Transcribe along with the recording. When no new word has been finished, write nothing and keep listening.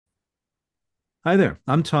Hi there.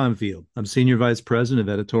 I'm Tom Field. I'm Senior Vice President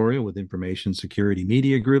of Editorial with Information Security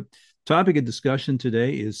Media Group. Topic of discussion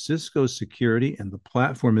today is Cisco security and the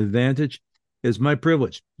platform advantage. It's my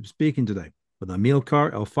privilege to be speaking today with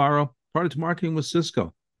Amilcar Alfaro, product marketing with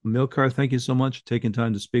Cisco. Amilcar, thank you so much for taking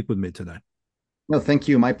time to speak with me today. No, thank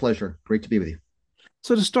you. My pleasure. Great to be with you.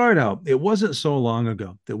 So, to start out, it wasn't so long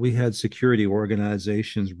ago that we had security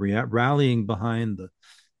organizations rallying behind the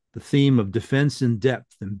theme of defense in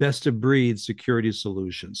depth and best of breed security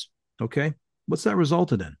solutions. Okay. What's that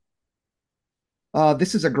resulted in?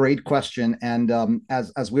 This is a great question, and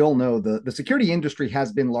as we all know, the security industry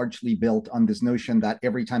has been largely built on this notion that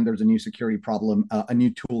every time there's a new security problem, a new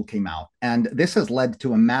tool came out, and this has led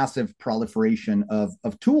to a massive proliferation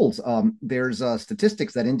of tools. There's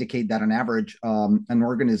statistics that indicate that on average, an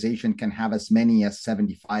organization can have as many as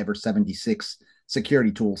 75 or 76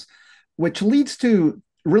 security tools, which leads to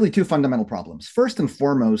really two fundamental problems. First and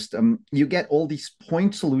foremost, you get all these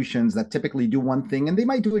point solutions that typically do one thing, and they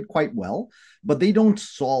might do it quite well, but they don't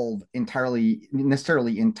solve entirely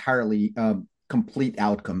complete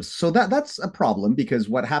outcomes. So that's a problem because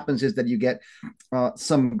what happens is that you get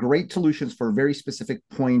some great solutions for very specific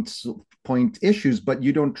point issues, but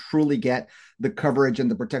you don't truly get the coverage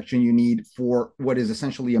and the protection you need for what is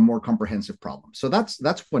essentially a more comprehensive problem. So that's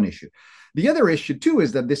one issue. The other issue too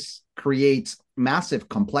is that this creates massive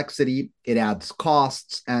complexity, it adds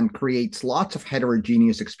costs and creates lots of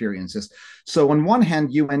heterogeneous experiences. So on one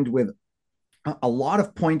hand, you end with a lot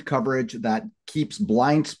of point coverage that keeps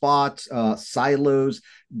blind spots, silos,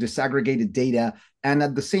 disaggregated data. And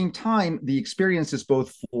at the same time, the experiences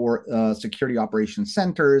both for security operations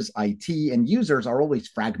centers, IT, and users are always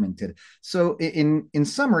fragmented. So in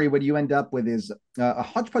summary, what you end up with is a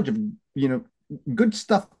hodgepodge of good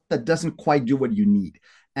stuff that doesn't quite do what you need.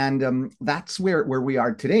 And that's where we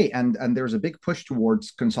are today. And there's a big push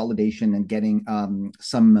towards consolidation and getting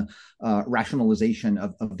some rationalization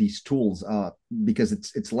of these tools because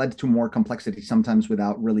it's led to more complexity sometimes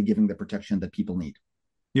without really giving the protection that people need.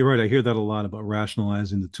 You're right. I hear that a lot about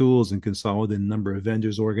rationalizing the tools and consolidating the number of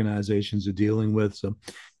vendors organizations are dealing with. So,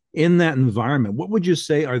 in that environment, what would you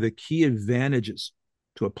say are the key advantages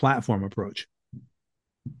to a platform approach?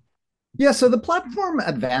 Yeah, so the platform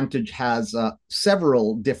advantage has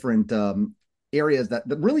several different areas that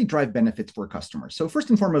really drive benefits for customers. So first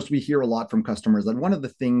and foremost, we hear a lot from customers that one of the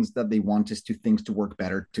things that they want is to things to work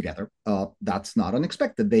better together. That's not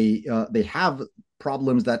unexpected. They have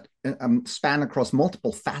problems that span across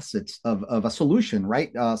multiple facets of a solution,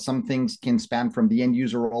 right? Some things can span from the end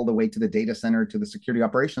user all the way to the data center to the security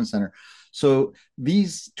operations center. So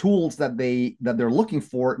these tools that they're looking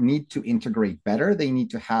for need to integrate better. They need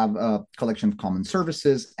to have a collection of common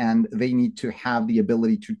services, and they need to have the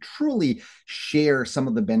ability to truly share some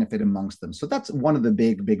of the benefit amongst them. So that's one of the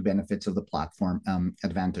big benefits of the platform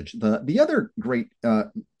advantage. The other great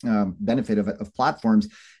benefit of platforms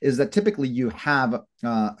is that typically you have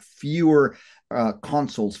fewer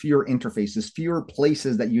consoles, fewer interfaces, fewer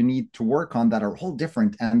places that you need to work on that are all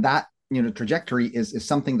different, and that trajectory is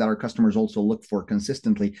something that our customers also look for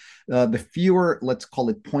consistently. The fewer, let's call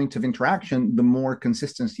it, point of interaction, the more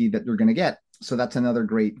consistency that you're going to get. So that's another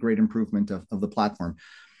great improvement of the platform.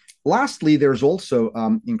 Lastly, there's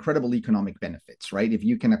also incredible economic benefits, right? If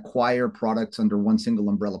you can acquire products under one single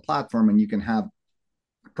umbrella platform, and you can have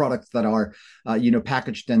products that are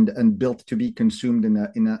packaged and built to be consumed in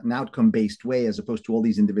an outcome based way as opposed to all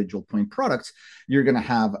these individual point products, you're going to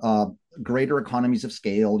have greater economies of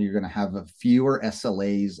scale. You're going to have fewer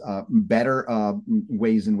SLAs, better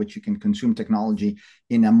ways in which you can consume technology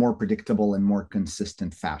in a more predictable and more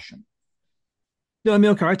consistent fashion. Yeah,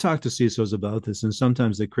 Amilcar, I talk to CISOs about this, and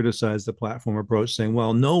sometimes they criticize the platform approach, saying,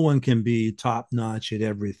 well, no one can be top notch at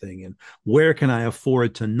everything. And where can I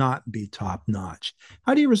afford to not be top notch?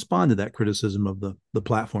 How do you respond to that criticism of the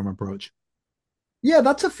platform approach? Yeah,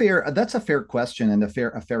 that's a fair question and a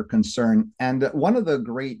fair concern. And one of the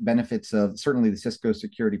great benefits of certainly the Cisco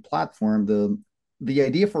security platform, the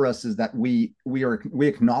idea for us is that we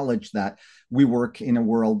acknowledge that we work in a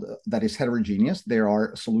world that is heterogeneous. There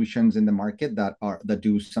are solutions in the market that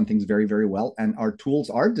do some things very well, and our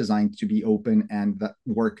tools are designed to be open and that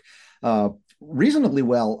work reasonably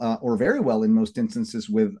well or very well in most instances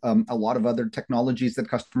with a lot of other technologies that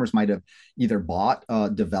customers might have either bought,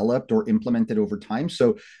 developed, or implemented over time.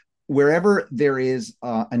 So wherever there is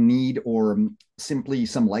a need or simply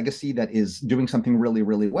some legacy that is doing something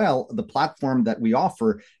really well, the platform that we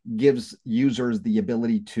offer gives users the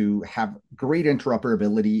ability to have great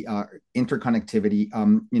interoperability, interconnectivity,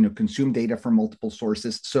 consume data from multiple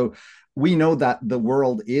sources. So we know that the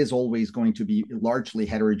world is always going to be largely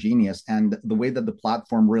heterogeneous. And the way that the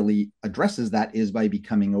platform really addresses that is by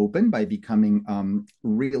becoming open, by becoming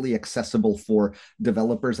really accessible for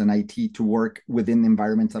developers and IT to work within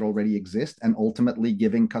environments that already exist, and ultimately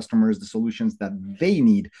giving customers the solutions that they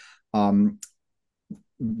need, um,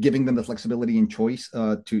 giving them the flexibility and choice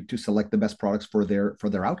to select the best products for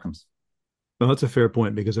their outcomes. Well, that's a fair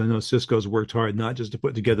point because I know Cisco's worked hard not just to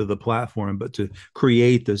put together the platform, but to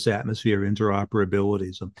create this atmosphere of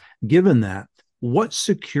interoperability. So, given that, what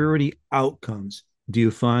security outcomes do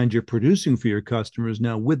you find you're producing for your customers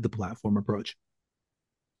now with the platform approach?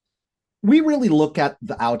 We really look at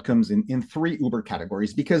the outcomes in three Uber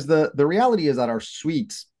categories, because the reality is that our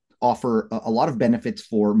suites offer a lot of benefits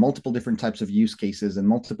for multiple different types of use cases and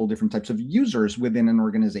multiple different types of users within an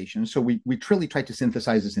organization. So we truly try to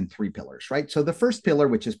synthesize this in three pillars, right? So the first pillar,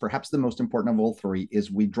 which is perhaps the most important of all three,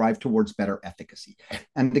 is we drive towards better efficacy.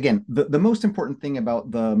 And again, the most important thing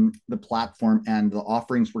about the platform and the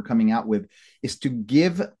offerings we're coming out with is to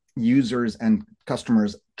give users and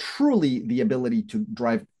customers truly the ability to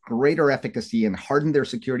drive greater efficacy and harden their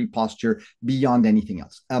security posture beyond anything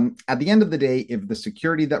else. At the end of the day, if the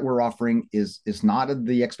security that we're offering is not at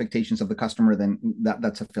the expectations of the customer, then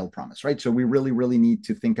that's a failed promise, right? So we really need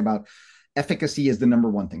to think about efficacy is the number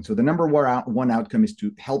one thing. So the number one outcome is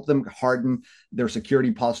to help them harden their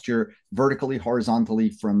security posture vertically, horizontally,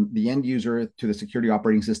 from the end user to the security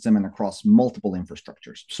operating system and across multiple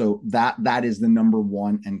infrastructures. So that is the number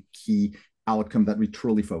one and key outcome that we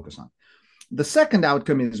truly focus on. The second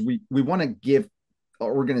outcome is we want to give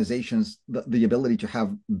organizations the ability to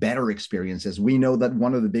have better experiences. We know that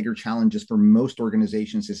one of the bigger challenges for most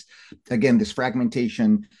organizations is, again, this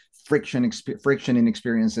fragmentation, friction in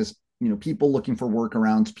experiences, people looking for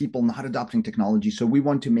workarounds, people not adopting technology. So we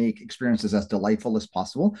want to make experiences as delightful as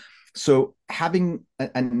possible. So having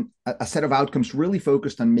a set of outcomes really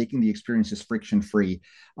focused on making the experiences friction free,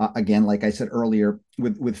 again, like I said earlier,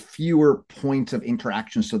 with fewer points of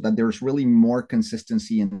interaction, so that there's really more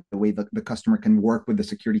consistency in the way that the customer can work with the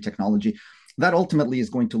security technology. That ultimately is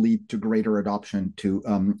going to lead to greater adoption,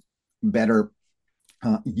 to better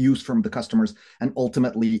use from the customers, and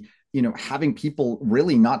ultimately having people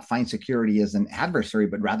really not find security as an adversary,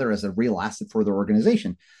 but rather as a real asset for their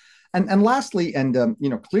organization. And lastly, and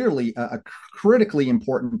clearly a critically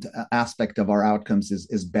important aspect of our outcomes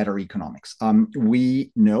is better economics.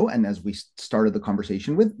 We know, and as we started the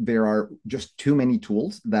conversation with, there are just too many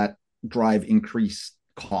tools that drive increased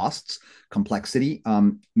costs, complexity,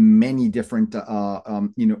 many different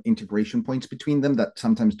integration points between them that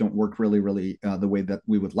sometimes don't work really the way that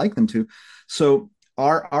we would like them to. So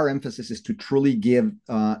our emphasis is to truly give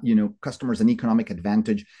customers an economic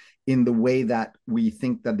advantage in the way that we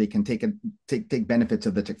think that they can take benefits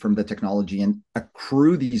from the technology and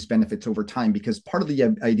accrue these benefits over time. Because part of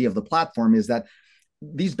the idea of the platform is that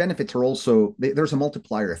these benefits are also, there's a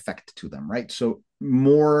multiplier effect to them, right? So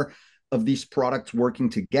more of these products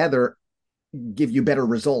working together give you better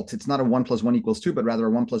results. It's not a 1 + 1 = 2, but rather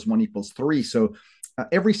a 1 + 1 = 3. So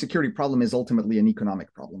every security problem is ultimately an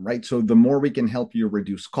economic problem, right? So the more we can help you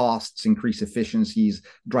reduce costs, increase efficiencies,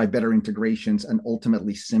 drive better integrations, and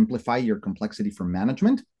ultimately simplify your complexity for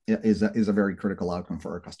management is a very critical outcome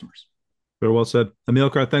for our customers. Very well said.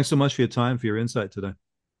 Amilcar, thanks so much for your time, for your insight today.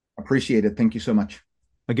 Appreciate it. Thank you so much.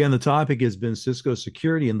 Again, the topic has been Cisco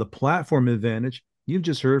security and the platform advantage. You've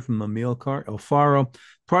just heard from Amilcar Alfaro,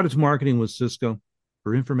 product marketing with Cisco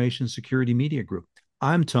for Information Security Media Group.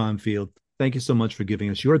 I'm Tom Field. Thank you so much for giving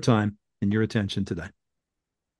us your time and your attention today.